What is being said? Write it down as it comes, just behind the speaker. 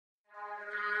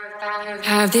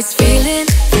Have this feeling,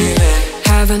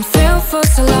 haven't felt for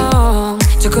so long.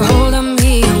 Took a hold of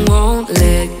me and won't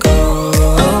let go.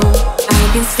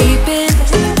 I've been sleeping,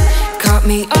 caught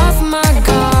me off my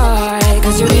guard.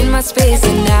 Cause you're in my space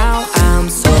and now I'm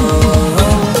so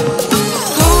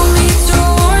pull me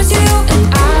towards you and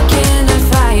I cannot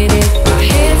fight it. My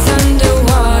head's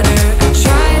underwater, I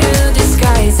try to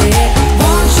disguise it.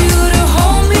 Want you to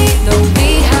hold me, though we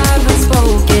haven't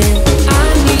spoken. I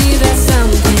need that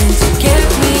something to get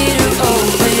me to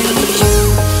open. You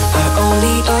are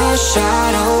only a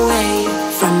shot away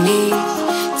from me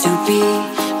to be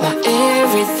my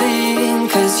everything.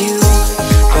 Cause you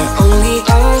are only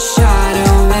a shot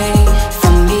away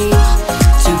from me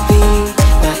to be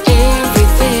my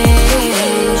everything.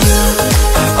 You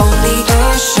are only a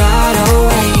shot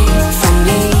away from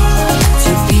me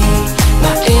to be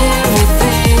my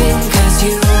everything. Cause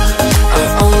you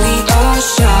are only a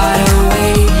shot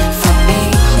away from me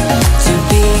to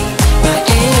be my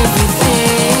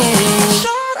everything.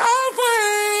 Shot away.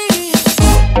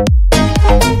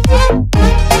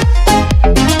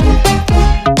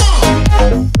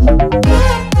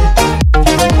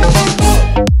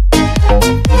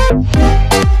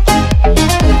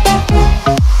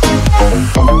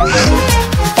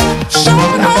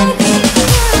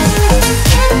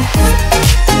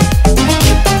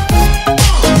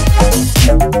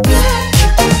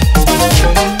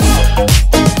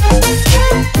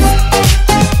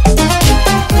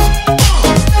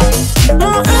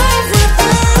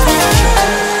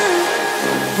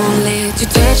 Won't let you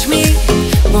touch me,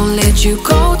 won't let you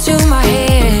go to my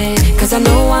head. Cause I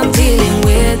know I'm dealing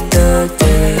with the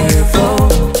devil.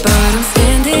 But I'm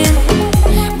standing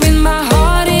with my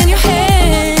heart in your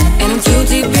hand, and I'm too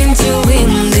deep into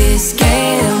in this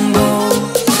gamble.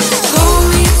 Pull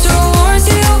me towards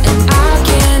you and I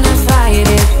cannot fight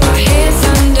it. My head's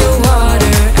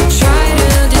underwater, I try to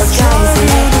disguise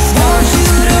it. Want you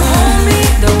to hold me,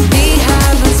 though we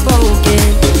haven't spoken.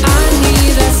 I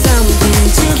need that something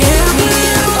to get me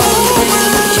to open.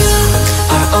 You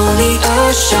are only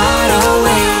a shot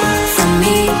away from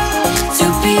me to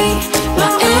be my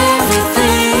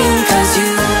everything. Cause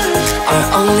you are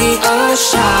only a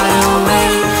shot away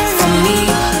from me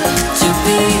to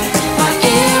be my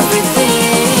everything.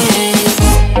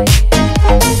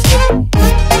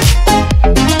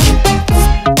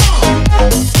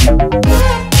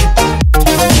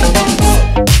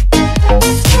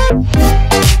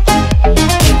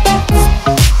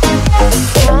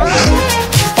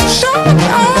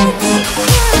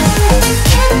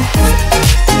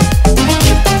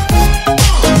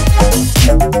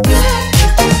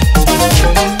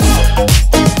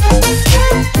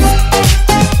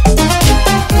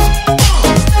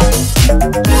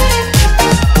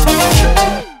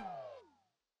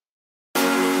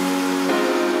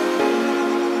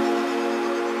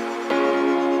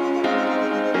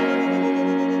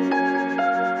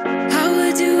 I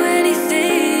would do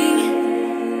anything,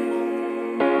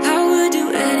 I would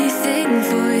do anything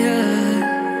for you.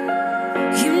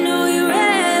 You know you're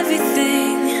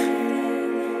everything,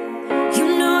 you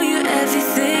know you're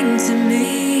everything to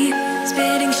me.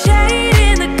 Spitting shade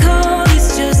in the cold,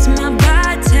 it's just my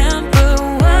bad temper.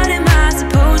 What am I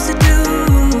supposed to do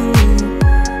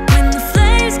when the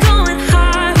flame's going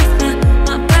high with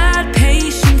my bad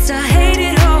patience? I hate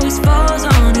it always falls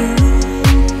on you.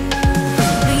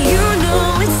 You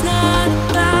know it's not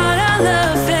about our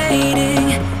love fading.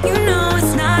 You know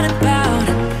it's not about,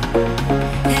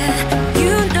 yeah.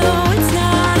 You know it's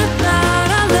not about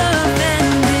our love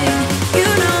ending. You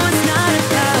know it's not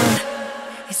about,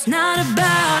 it's not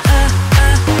about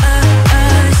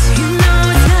us. You know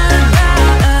it's not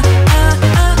about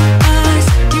us.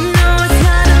 You know it's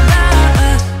not about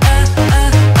us.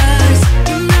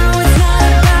 You know it's not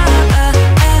about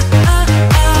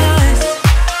us.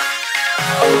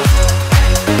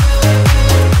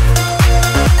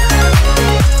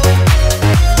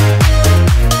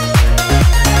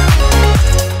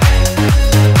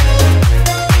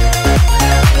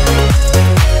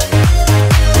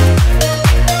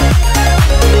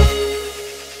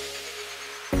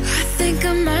 I think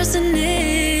I'm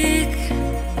arsenic,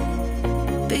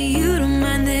 but you don't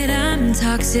mind that I'm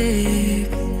toxic.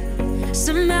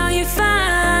 Somehow you're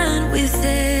fine with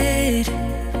it,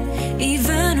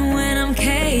 even when I'm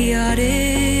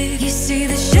chaotic. You see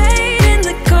the shade in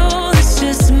the cold, it's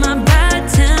just my bad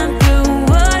temper.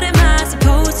 What am I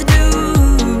supposed to do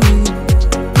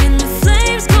when the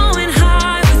flame's going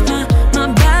high with my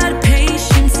bad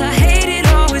patience? I hate it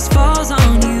always falls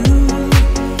on you.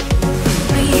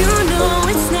 But you know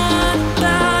it's not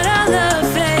about our love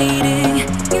fading.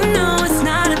 You know it's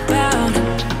not about,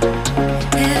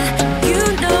 yeah.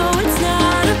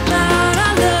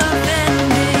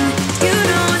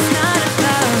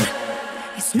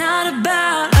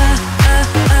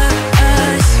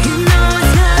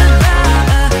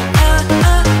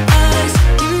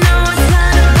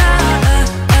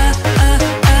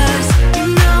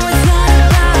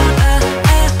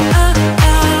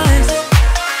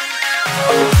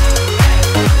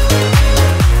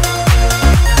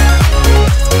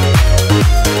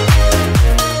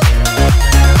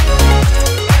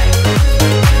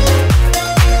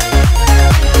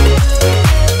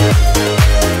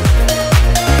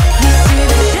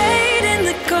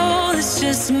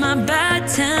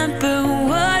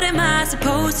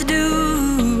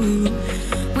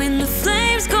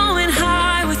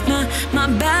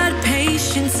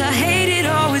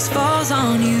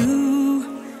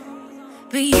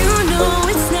 But you know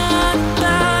it's not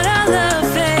about our love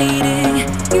fading.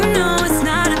 You know it's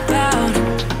not about,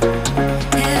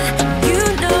 yeah. You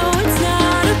know it's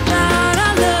not about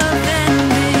our love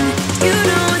ending. You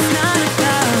know it's not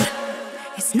about,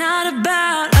 it's not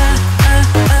about us.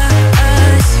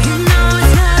 You know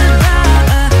it's not about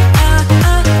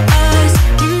us.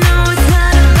 You know it's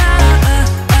not about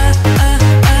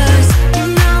us. You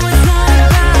know it's not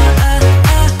about us.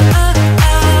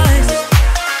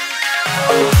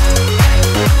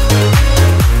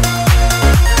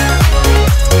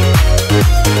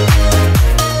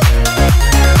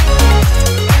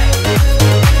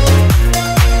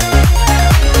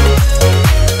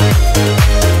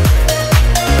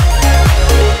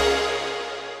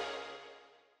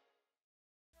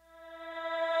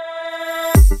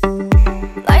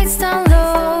 Lights down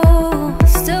low,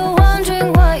 still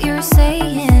wondering what you're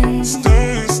saying.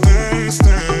 Stay, stay,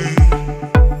 stay.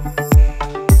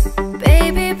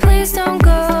 Baby, please don't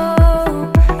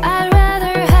go. I'd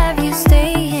rather have you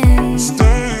staying.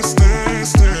 Stay, stay,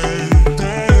 stay,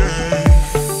 stay.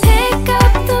 Pick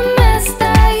up the mess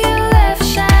that you left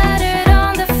shattered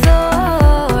on the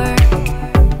floor.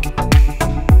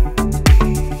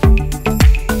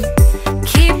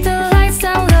 Keep the lights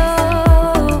down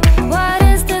low. What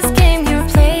is this game you're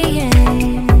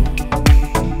playing?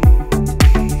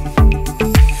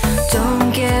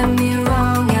 Don't get me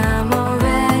wrong, I'm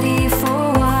already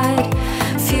for what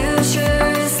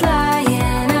future is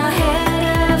lying ahead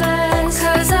of us.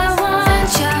 'Cause I want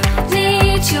ya,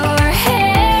 need your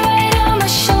hair right on my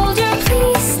shoulder.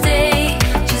 Please stay,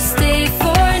 just stay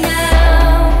for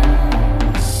now.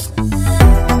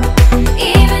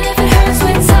 Even if it hurts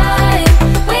with time,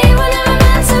 we were never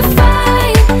meant to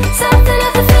fight. Something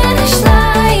at the finish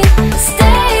line.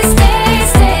 Stay, stay,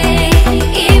 stay.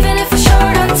 Even if we're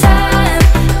short on time,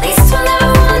 at least we'll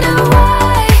never wonder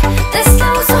why this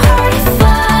love was so hard to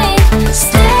find.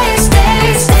 Stay, stay,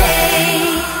 stay.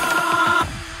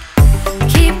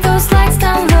 Keep those lights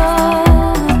down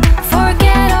low.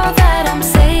 Forget all that I'm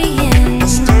saying.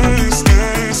 Stay,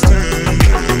 stay, stay,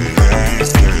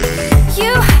 stay.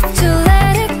 You have to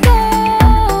let it go.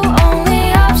 Only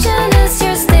option is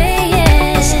you're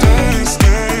staying. Stay,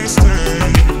 stay, stay,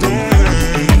 stay.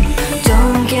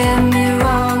 Don't get me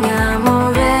wrong, I'm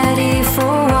already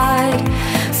for what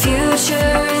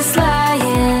future is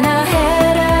lying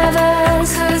ahead of us.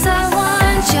 'Cause I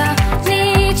want ya,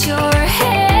 need your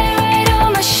hair right on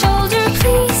my shoulder.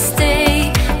 Please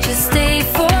stay, just stay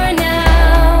for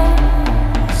now.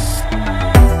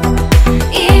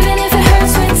 Even if it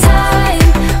hurts with time,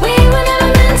 we were never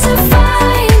meant to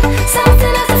find.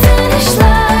 Something at the finish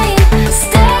line.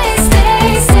 Stay, stay,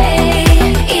 stay.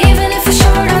 Even if we're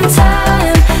short on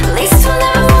time, at least we'll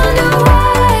never wonder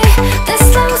why this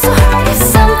love was so hard to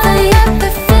something at the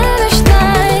finish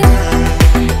line.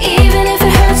 Even if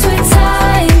it hurts with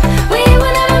time, we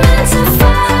were never meant to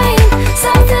find.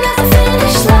 Something at the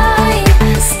finish line.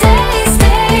 Stay,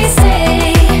 stay, stay.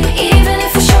 Even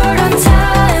if we're short on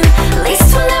time, at least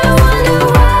we'll never wonder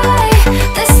why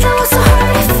this love was so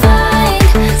hard to find.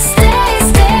 Stay,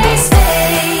 stay, stay.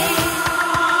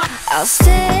 I'll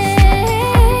stay,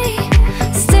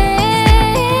 stay,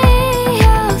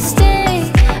 I'll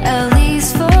stay, at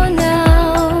least for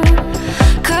now.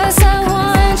 'Cause I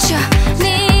want ya,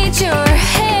 need your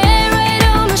hair right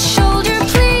on my shoulder.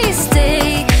 Please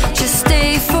stay, just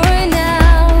stay for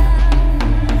now.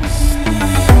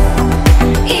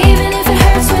 Even if it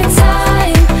hurts with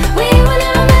time, we were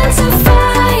never meant to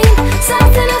find.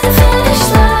 Something at the finish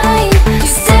line.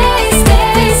 Stay,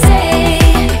 stay, stay.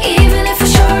 Even if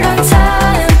we're short on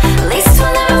time,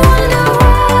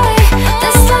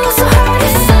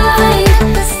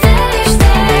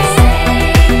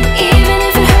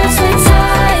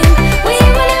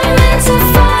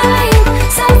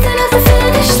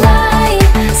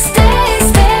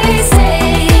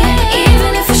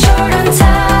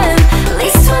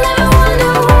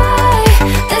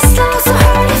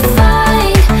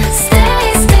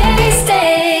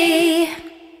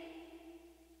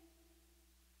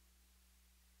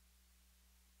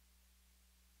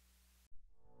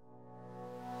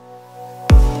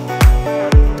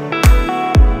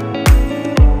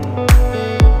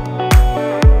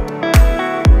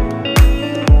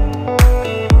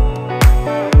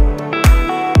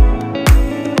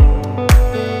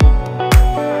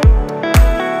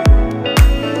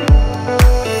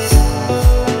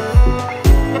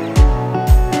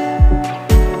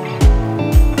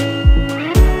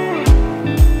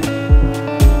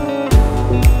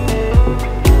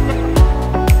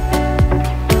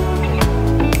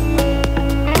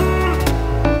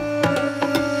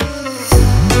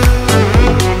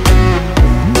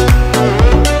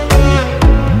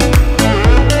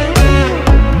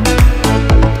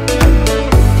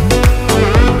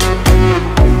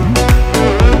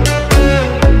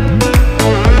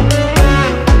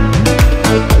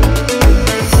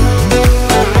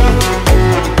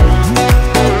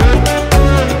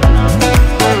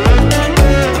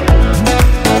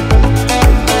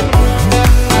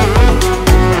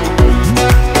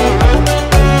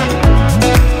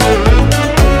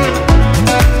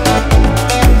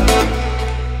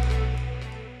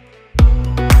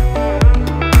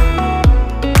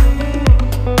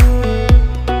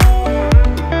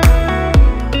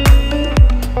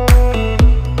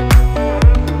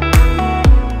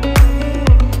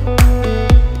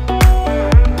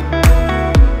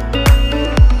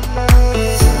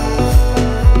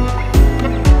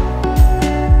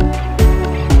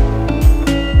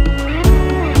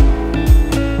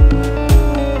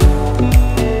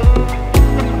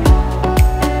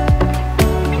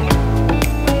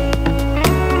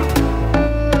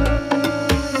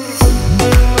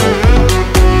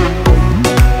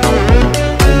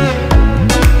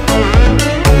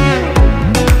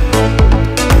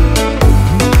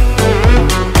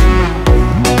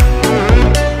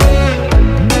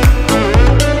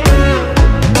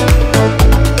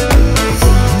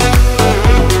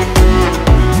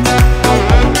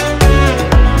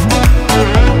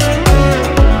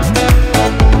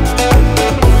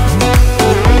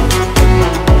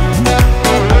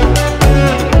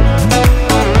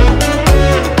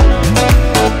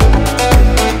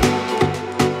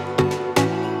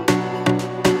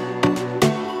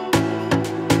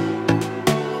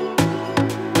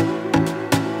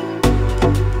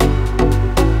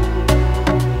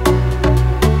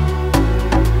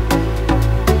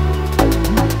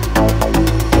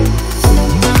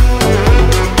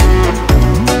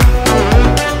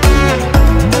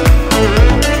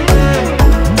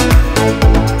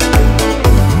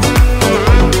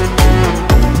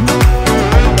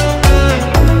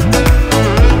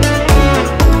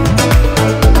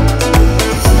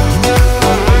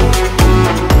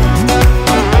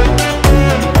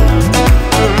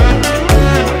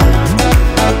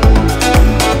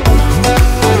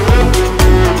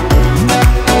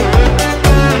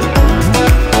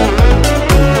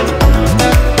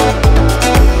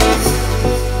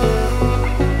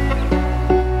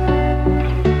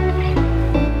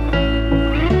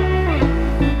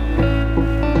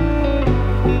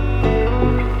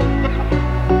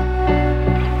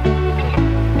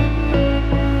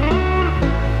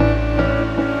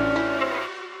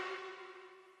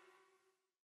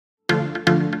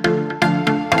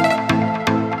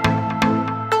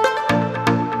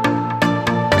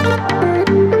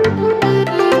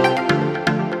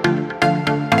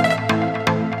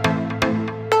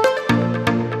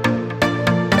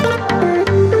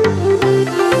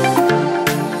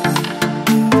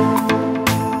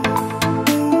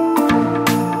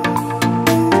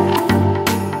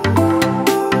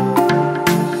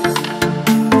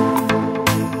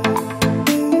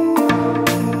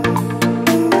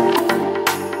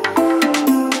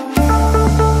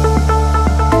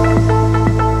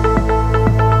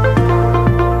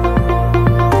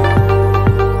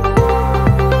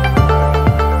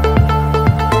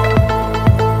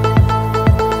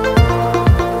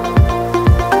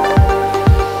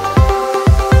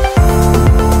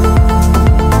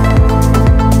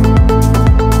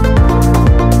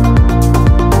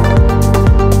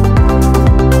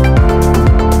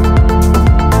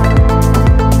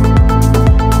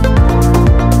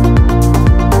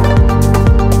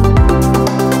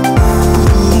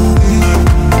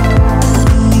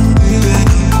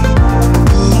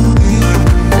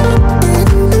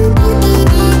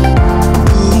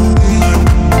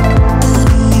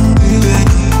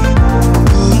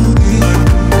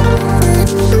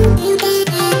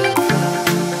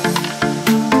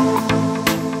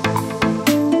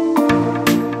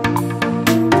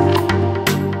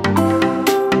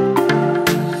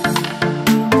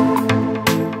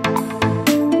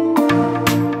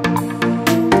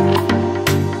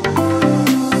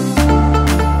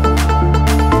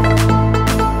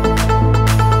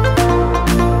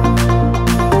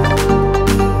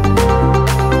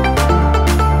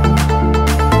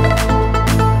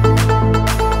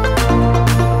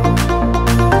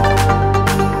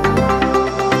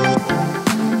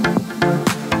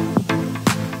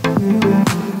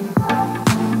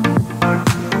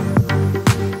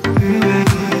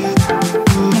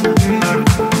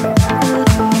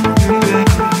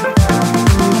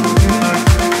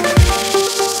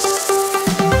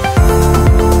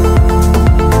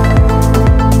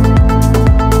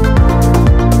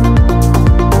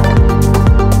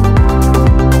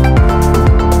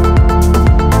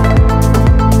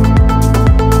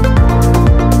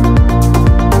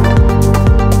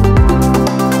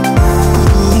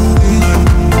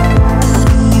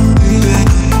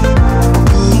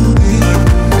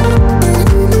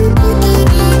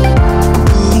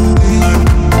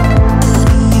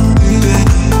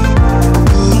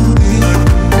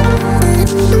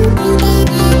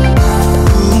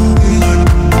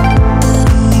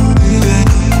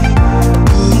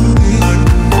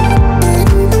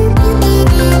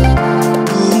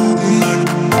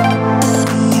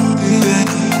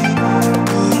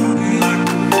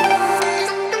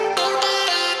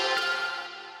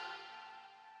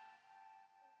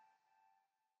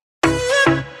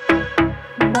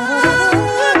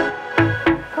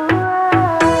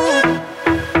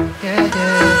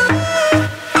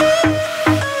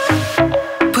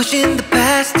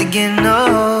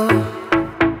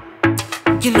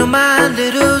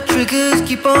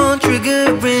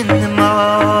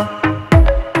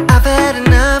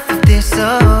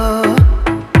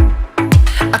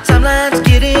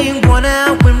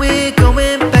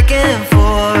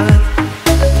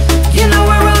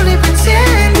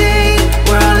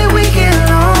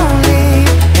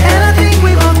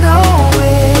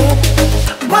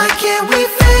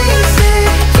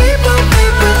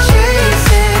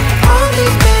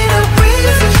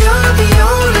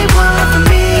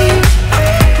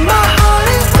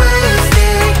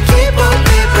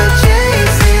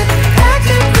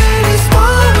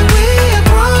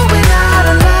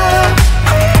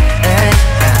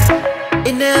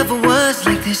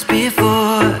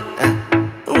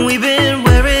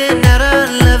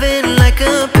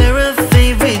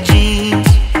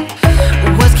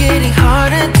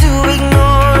 harder to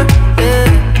ignore, yeah.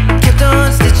 Kept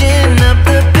on stitching up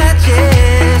the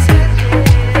patches.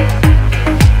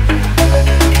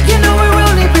 You know we're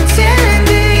only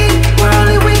pretending, we're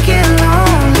only weak and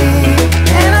lonely,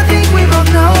 and I think we both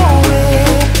know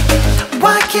it.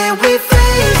 Why can't we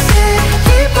face it?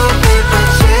 Keep on paper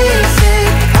chasing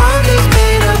all these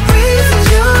made up reasons.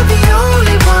 You're the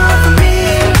only one for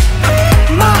me.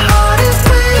 My heart is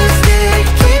wasted.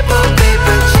 Keep on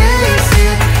paper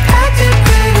chasing, acting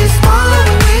pretty small when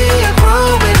we are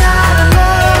growing out of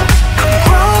love,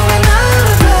 growing out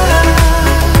of love.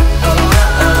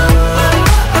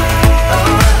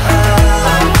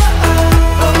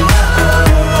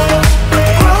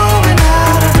 Growing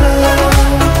out of love.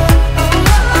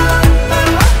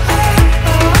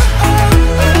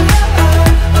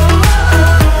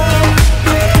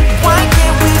 Why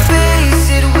can't we face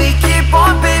it? We keep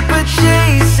on paper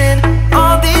chasing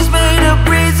all these made up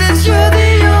reasons. You're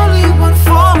the only one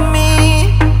for me.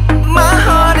 My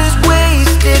heart is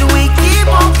wasted. We keep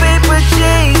on paper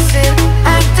chasing,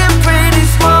 acting pretty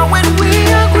small when we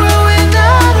are growing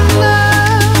out of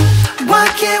love. Why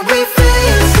can't we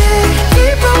face it?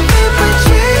 Keep on paper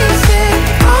chasing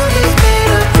all these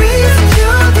made up reasons.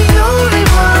 You're the only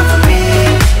one for me.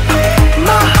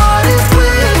 My heart is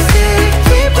wasted.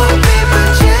 Keep on paper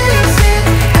chasing,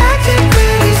 acting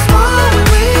pretty small when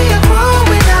we are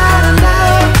growing out of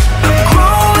love,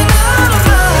 growing out of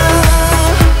love.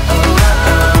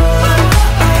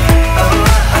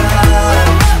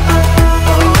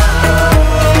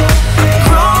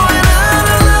 Growing out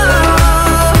of love.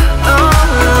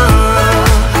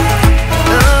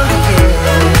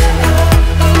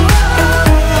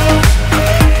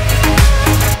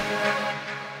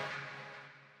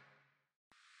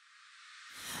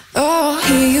 Oh,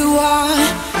 here you are,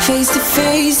 face to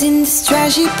face in this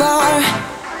trashy bar.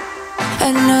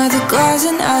 Another glass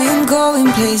and I am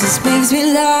going places. Makes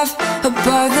me laugh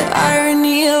about the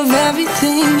irony of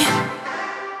everything.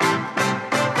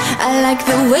 I like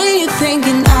the way you're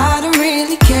thinking. I don't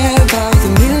really care about the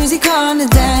music on the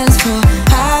dance floor.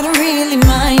 I don't really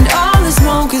mind all the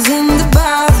smokers in the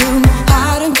bathroom.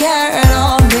 I don't care at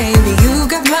all, baby, you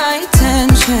got my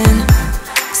attention.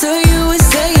 So you were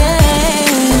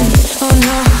saying, oh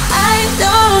no, I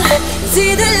don't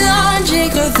see the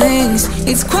logic of things.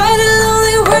 It's quite a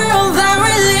lonely world that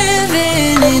we're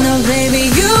living in. Oh baby,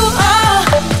 you are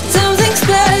something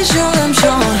special, I'm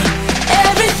sure.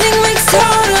 Everything makes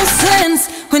total sense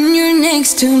when you're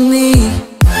next to me.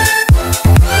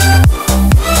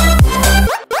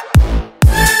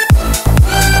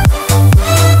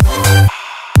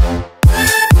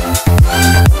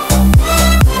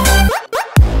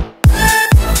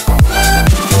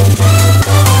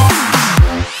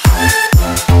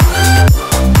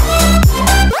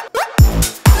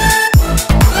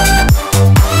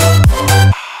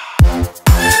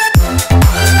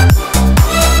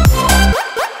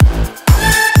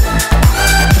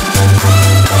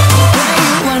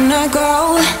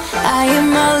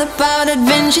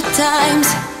 Times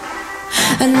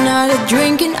another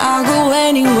drink and I'll go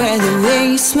anywhere. The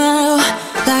way you smell,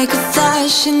 like a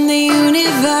flash in the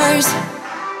universe.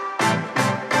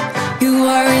 You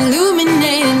are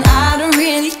illuminating. I don't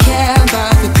really care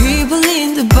about the people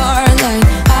in the bar line.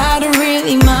 I don't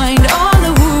really mind all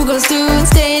the who goes doing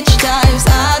stage dives.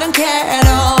 I don't care at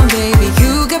all, baby,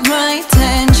 you got my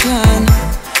attention.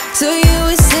 So you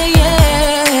were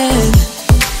saying,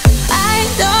 I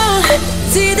don't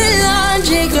see the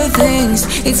logic of things.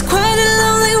 It's quite a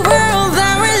lonely world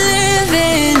that we're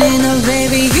living in. Oh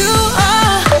baby, you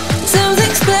are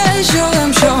something special,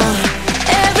 I'm sure.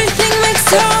 Everything makes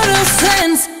total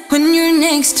sense when you're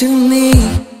next to me.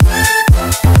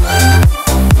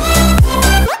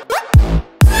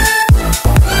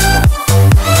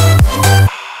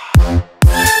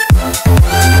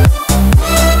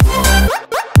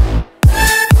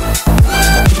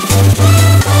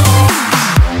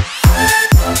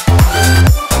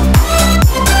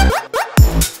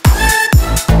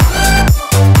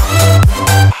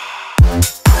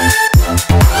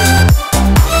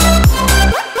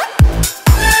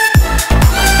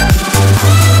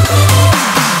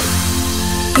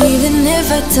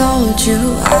 Told you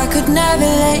I could never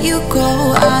let you go.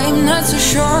 I'm not so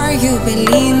sure you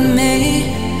believe me,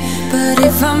 but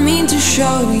if I mean to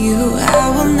show you, I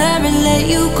will never let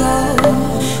you go.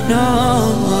 No,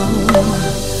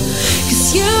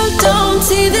 'cause you don't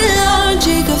see the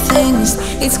logic of things.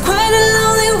 It's quite a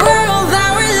lonely world